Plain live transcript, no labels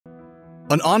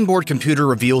An onboard computer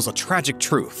reveals a tragic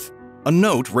truth. A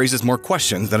note raises more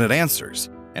questions than it answers,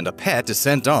 and a pet is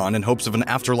sent on in hopes of an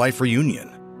afterlife reunion.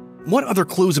 What other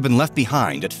clues have been left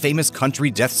behind at famous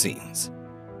country death scenes?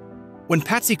 When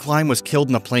Patsy Cline was killed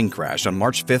in a plane crash on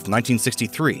March 5,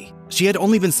 1963, she had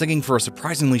only been singing for a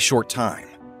surprisingly short time.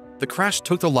 The crash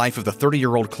took the life of the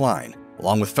 30-year-old Cline,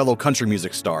 along with fellow country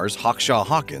music stars Hawkshaw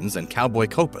Hawkins and Cowboy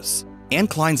Copas, and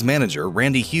Cline's manager,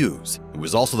 Randy Hughes, who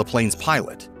was also the plane's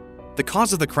pilot. The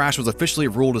cause of the crash was officially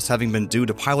ruled as having been due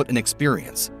to pilot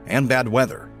inexperience and bad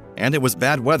weather, and it was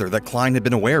bad weather that Cline had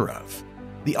been aware of.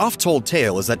 The oft-told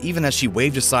tale is that even as she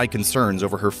waved aside concerns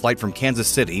over her flight from Kansas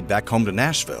City back home to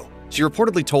Nashville, she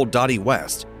reportedly told Dottie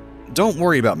West, "Don't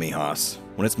worry about me, Haas.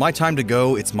 When it's my time to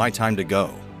go, it's my time to go."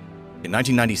 In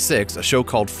 1996, a show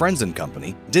called Friends &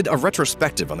 Company did a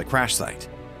retrospective on the crash site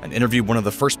and interviewed one of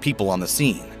the first people on the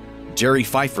scene. Jerry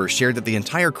Pfeiffer shared that the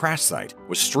entire crash site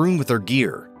was strewn with their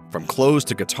gear, from clothes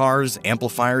to guitars,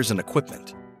 amplifiers, and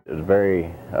equipment. It was a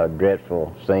very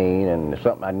dreadful scene and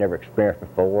something I'd never experienced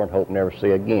before and hope never see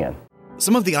again.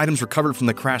 Some of the items recovered from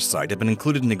the crash site have been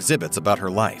included in exhibits about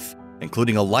her life,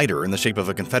 including a lighter in the shape of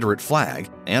a Confederate flag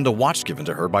and a watch given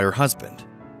to her by her husband.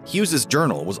 Hughes's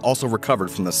journal was also recovered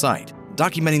from the site,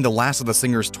 documenting the last of the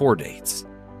singer's tour dates.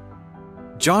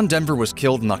 John Denver was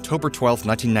killed on October 12,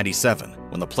 1997,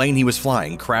 when the plane he was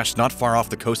flying crashed not far off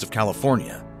the coast of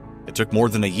California. It took more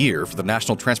than a year for the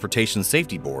National Transportation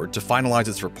Safety Board to finalize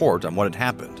its report on what had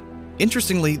happened.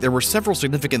 Interestingly, there were several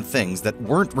significant things that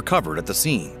weren't recovered at the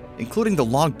scene, including the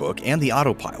logbook and the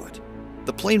autopilot.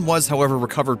 The plane was, however,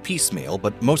 recovered piecemeal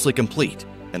but mostly complete,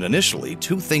 and initially,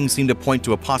 two things seemed to point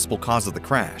to a possible cause of the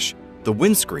crash. The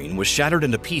windscreen was shattered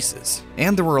into pieces,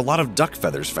 and there were a lot of duck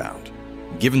feathers found.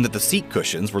 Given that the seat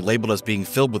cushions were labeled as being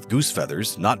filled with goose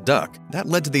feathers, not duck, that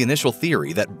led to the initial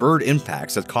theory that bird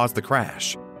impacts had caused the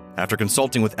crash. After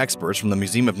consulting with experts from the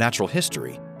Museum of Natural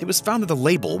History, it was found that the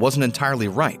label wasn't entirely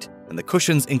right, and the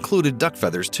cushions included duck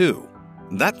feathers too.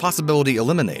 That possibility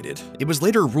eliminated, it was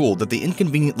later ruled that the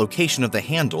inconvenient location of the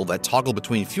handle that toggled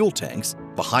between fuel tanks,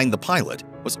 behind the pilot,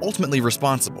 was ultimately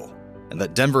responsible, and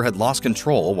that Denver had lost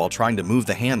control while trying to move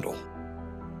the handle.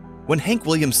 When Hank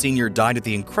Williams Sr. died at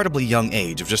the incredibly young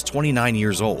age of just 29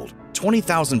 years old,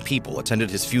 20,000 people attended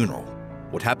his funeral.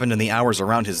 What happened in the hours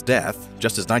around his death,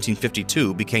 just as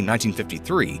 1952 became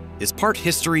 1953, is part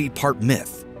history, part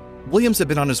myth. Williams had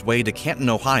been on his way to Canton,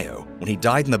 Ohio, when he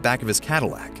died in the back of his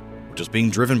Cadillac, which was being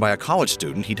driven by a college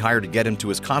student he'd hired to get him to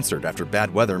his concert after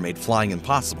bad weather made flying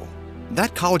impossible.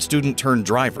 That college student turned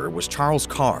driver was Charles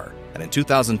Carr, and in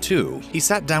 2002, he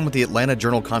sat down with the Atlanta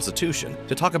Journal-Constitution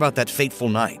to talk about that fateful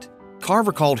night. Carr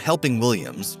recalled helping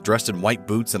Williams, dressed in white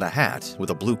boots and a hat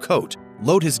with a blue coat,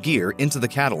 load his gear into the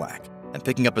Cadillac, and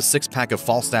picking up a six-pack of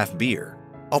Falstaff beer.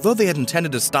 Although they had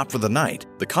intended to stop for the night,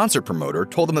 the concert promoter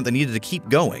told them that they needed to keep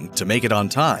going to make it on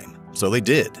time, so they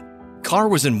did. Carr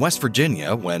was in West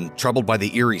Virginia when, troubled by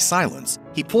the eerie silence,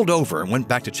 he pulled over and went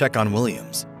back to check on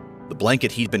Williams. The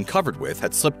blanket he'd been covered with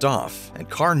had slipped off, and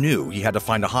Carr knew he had to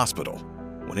find a hospital.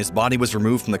 When his body was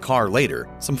removed from the car later,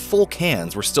 some full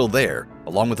cans were still there,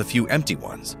 along with a few empty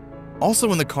ones.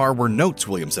 Also in the car were notes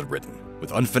Williams had written,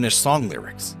 with unfinished song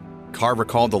lyrics. Carr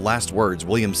recalled the last words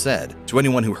Williams said, to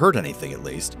anyone who heard anything at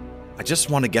least, "I just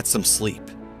want to get some sleep."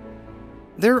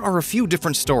 There are a few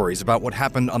different stories about what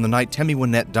happened on the night Tammy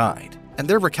Wynette died, and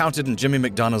they're recounted in Jimmy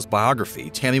McDonough's biography,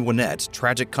 Tammy Wynette,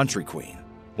 Tragic Country Queen.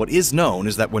 What is known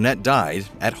is that Wynette died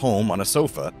at home on a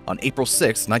sofa on April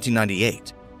 6,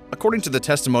 1998. According to the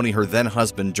testimony her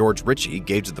then-husband George Ritchie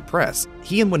gave to the press,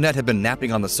 he and Wynette had been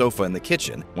napping on the sofa in the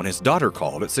kitchen when his daughter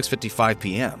called at 6:55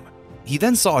 p.m. He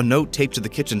then saw a note taped to the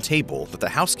kitchen table that the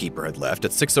housekeeper had left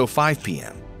at 6:05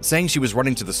 p.m., saying she was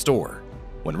running to the store.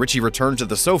 When Ritchie returned to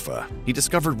the sofa, he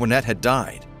discovered Wynette had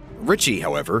died. Ritchie,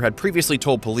 however, had previously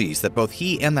told police that both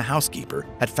he and the housekeeper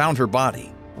had found her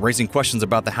body, raising questions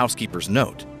about the housekeeper's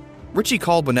note. Ritchie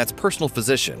called Wynette's personal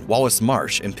physician, Wallace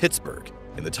Marsh, in Pittsburgh.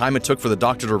 In the time it took for the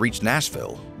doctor to reach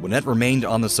Nashville, Wynette remained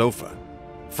on the sofa.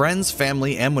 Friends,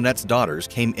 family, and Wynette's daughters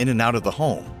came in and out of the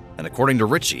home, and according to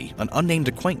Ritchie, an unnamed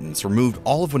acquaintance removed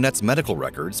all of Wynette's medical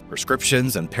records,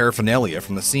 prescriptions, and paraphernalia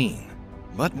from the scene.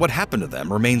 But what happened to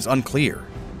them remains unclear.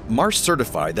 Marsh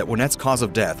certified that Wynette's cause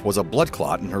of death was a blood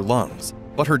clot in her lungs,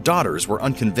 but her daughters were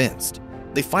unconvinced.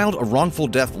 They filed a wrongful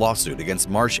death lawsuit against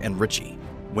Marsh and Ritchie.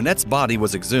 Wynette's body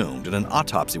was exhumed and an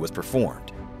autopsy was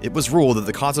performed. It was ruled that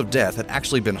the cause of death had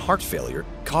actually been heart failure,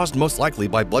 caused most likely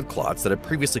by blood clots that had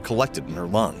previously collected in her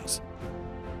lungs.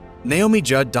 Naomi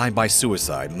Judd died by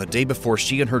suicide on the day before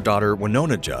she and her daughter,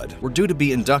 Winona Judd, were due to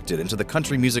be inducted into the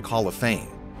Country Music Hall of Fame.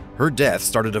 Her death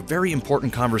started a very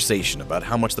important conversation about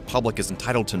how much the public is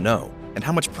entitled to know and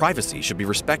how much privacy should be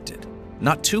respected.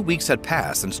 Not 2 weeks had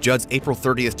passed since Judd's April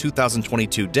 30th,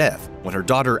 2022 death when her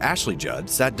daughter Ashley Judd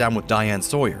sat down with Diane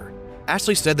Sawyer.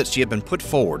 Ashley said that she had been put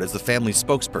forward as the family's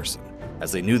spokesperson,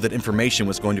 as they knew that information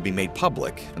was going to be made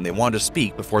public and they wanted to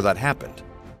speak before that happened.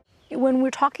 When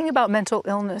we're talking about mental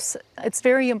illness, it's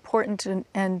very important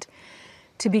and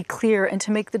to be clear and to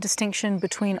make the distinction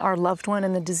between our loved one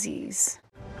and the disease.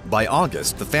 By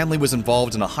August, the family was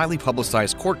involved in a highly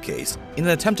publicized court case in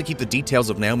an attempt to keep the details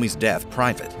of Naomi's death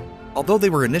private. Although they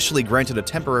were initially granted a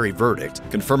temporary verdict,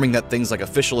 confirming that things like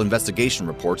official investigation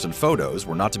reports and photos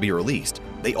were not to be released,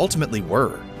 they ultimately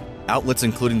were. Outlets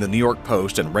including the New York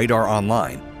Post and Radar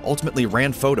Online ultimately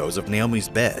ran photos of Naomi's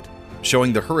bed,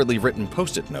 showing the hurriedly written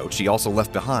post-it note she also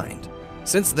left behind.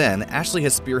 Since then, Ashley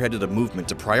has spearheaded a movement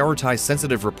to prioritize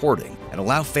sensitive reporting and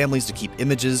allow families to keep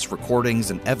images,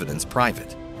 recordings, and evidence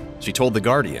private. She told The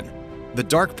Guardian, "The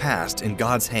dark past in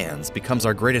God's hands becomes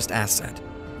our greatest asset.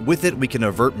 With it, we can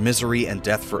avert misery and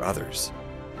death for others."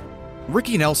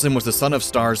 Ricky Nelson was the son of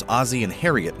stars Ozzie and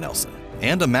Harriet Nelson,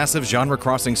 and a massive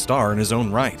genre-crossing star in his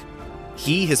own right.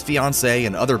 He, his fiancée,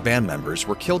 and other band members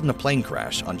were killed in a plane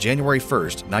crash on January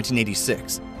 1st,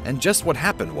 1986, and just what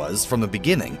happened was, from the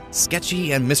beginning,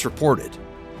 sketchy and misreported.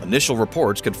 Initial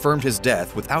reports confirmed his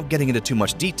death without getting into too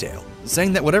much detail,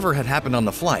 saying that whatever had happened on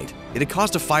the flight, it had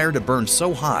caused a fire to burn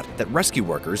so hot that rescue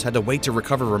workers had to wait to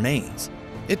recover remains.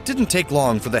 It didn't take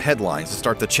long for the headlines to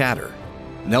start the chatter.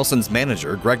 Nelson's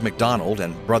manager, Greg McDonald,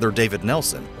 and brother David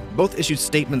Nelson both issued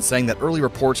statements saying that early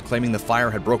reports claiming the fire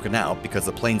had broken out because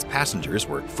the plane's passengers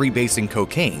were freebasing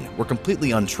cocaine were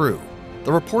completely untrue.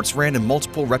 The reports ran in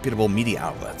multiple reputable media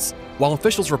outlets, while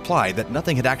officials replied that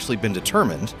nothing had actually been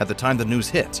determined at the time the news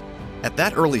hit. At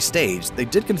that early stage, they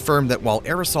did confirm that while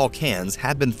aerosol cans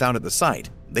had been found at the site,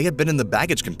 they had been in the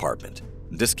baggage compartment,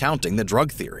 discounting the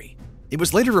drug theory. It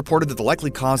was later reported that the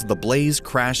likely cause of the blaze,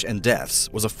 crash, and deaths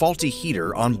was a faulty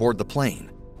heater on board the plane.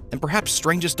 And perhaps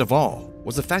strangest of all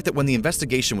was the fact that when the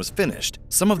investigation was finished,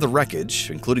 some of the wreckage,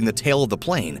 including the tail of the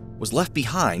plane, was left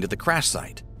behind at the crash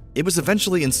site. It was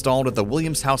eventually installed at the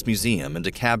Williams House Museum in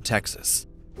DeKalb, Texas.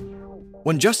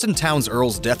 When Justin Townes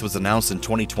Earle's death was announced in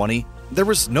 2020, there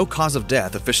was no cause of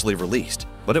death officially released,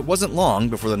 but it wasn't long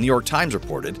before the New York Times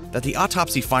reported that the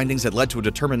autopsy findings had led to a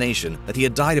determination that he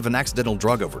had died of an accidental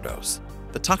drug overdose.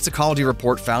 The toxicology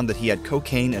report found that he had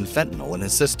cocaine and fentanyl in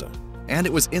his system, and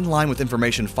it was in line with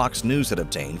information Fox News had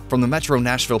obtained from the Metro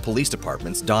Nashville Police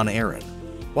Department's Don Aaron.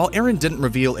 While Aaron didn't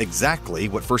reveal exactly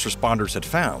what first responders had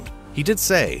found, he did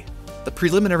say, "The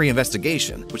preliminary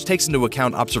investigation, which takes into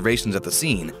account observations at the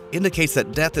scene, indicates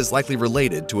that death is likely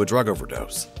related to a drug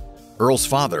overdose." Earle's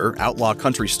father, outlaw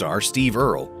country star Steve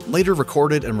Earle, later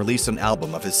recorded and released an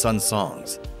album of his son's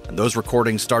songs, and those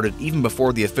recordings started even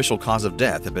before the official cause of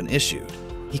death had been issued.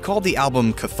 He called the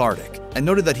album cathartic and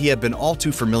noted that he had been all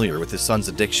too familiar with his son's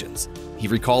addictions. He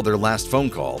recalled their last phone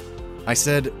call. "I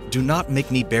said, 'Do not make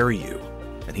me bury you,'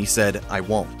 and he said, 'I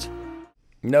won't.'"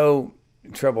 No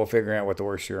trouble figuring out what the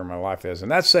worst year of my life is,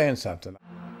 and that's saying something.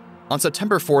 On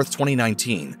September 4th,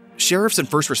 2019, sheriffs and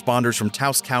first responders from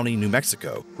Taos County, New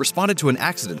Mexico, responded to an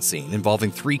accident scene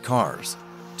involving 3 cars.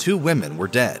 2 women were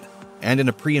dead, and in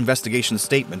a pre-investigation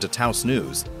statement to Taos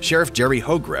News, Sheriff Jerry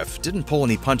Hogreff didn't pull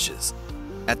any punches.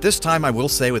 At this time, I will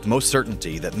say with most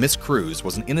certainty that Miss Cruz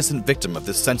was an innocent victim of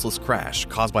this senseless crash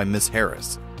caused by Miss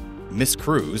Harris. Miss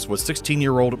Cruz was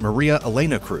 16-year-old Maria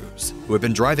Elena Cruz, who had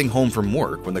been driving home from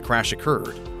work when the crash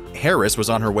occurred. Harris was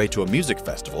on her way to a music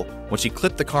festival when she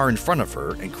clipped the car in front of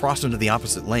her and crossed into the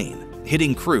opposite lane,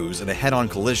 hitting Cruz in a head-on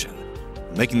collision.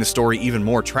 Making the story even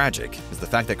more tragic is the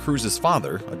fact that Cruz's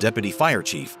father, a deputy fire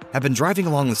chief, had been driving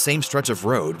along the same stretch of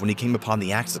road when he came upon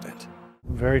the accident.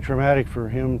 Very traumatic for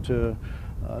him to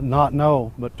not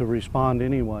know, but to respond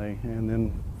anyway, and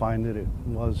then find that it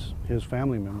was his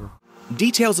family member.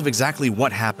 Details of exactly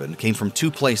what happened came from 2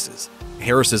 places: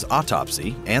 Harris's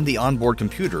autopsy and the onboard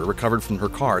computer recovered from her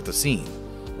car at the scene.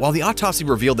 While the autopsy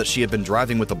revealed that she had been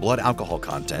driving with a blood alcohol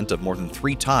content of more than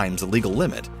 3 times the legal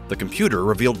limit, the computer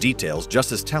revealed details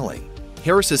just as telling.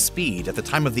 Harris's speed at the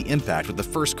time of the impact with the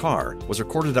first car was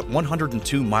recorded at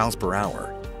 102 miles per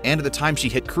hour, and at the time she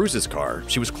hit Cruz's car,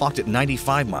 she was clocked at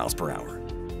 95 miles per hour.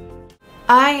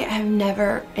 I have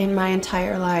never in my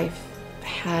entire life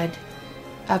had,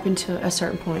 up until a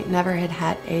certain point, never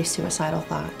had a suicidal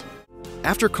thought.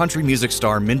 After country music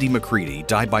star Mindy McCready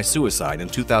died by suicide in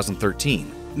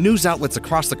 2013, news outlets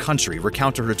across the country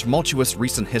recounted her tumultuous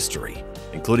recent history,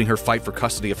 including her fight for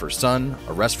custody of her son,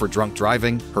 arrest for drunk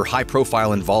driving, her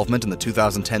high-profile involvement in the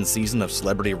 2010 season of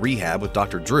Celebrity Rehab with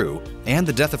Dr. Drew, and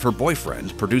the death of her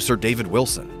boyfriend, producer David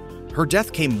Wilson. Her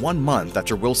death came 1 month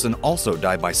after Wilson also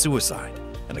died by suicide,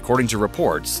 and according to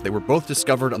reports, they were both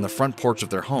discovered on the front porch of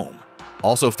their home.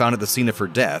 Also found at the scene of her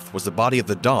death was the body of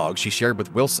the dog she shared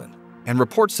with Wilson, and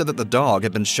reports said that the dog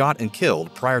had been shot and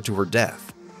killed prior to her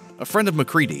death. A friend of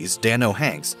McCready's, Dan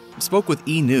O'Hanks, spoke with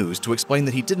E! News to explain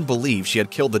that he didn't believe she had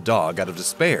killed the dog out of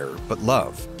despair, but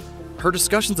love. Her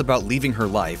discussions about leaving her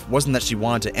life wasn't that she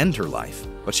wanted to end her life,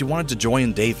 but she wanted to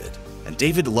join David, and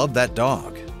David loved that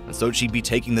dog, and so she'd be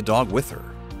taking the dog with her.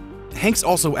 Hanks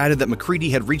also added that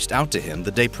McCready had reached out to him the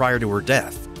day prior to her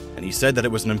death, and he said that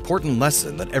it was an important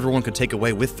lesson that everyone could take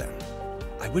away with them.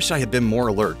 I wish I had been more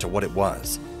alert to what it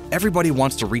was. Everybody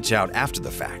wants to reach out after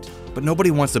the fact, but nobody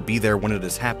wants to be there when it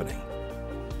is happening.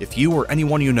 If you or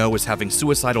anyone you know is having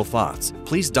suicidal thoughts,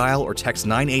 please dial or text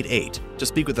 988 to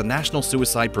speak with the National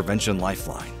Suicide Prevention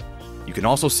Lifeline. You can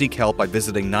also seek help by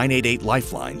visiting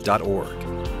 988lifeline.org.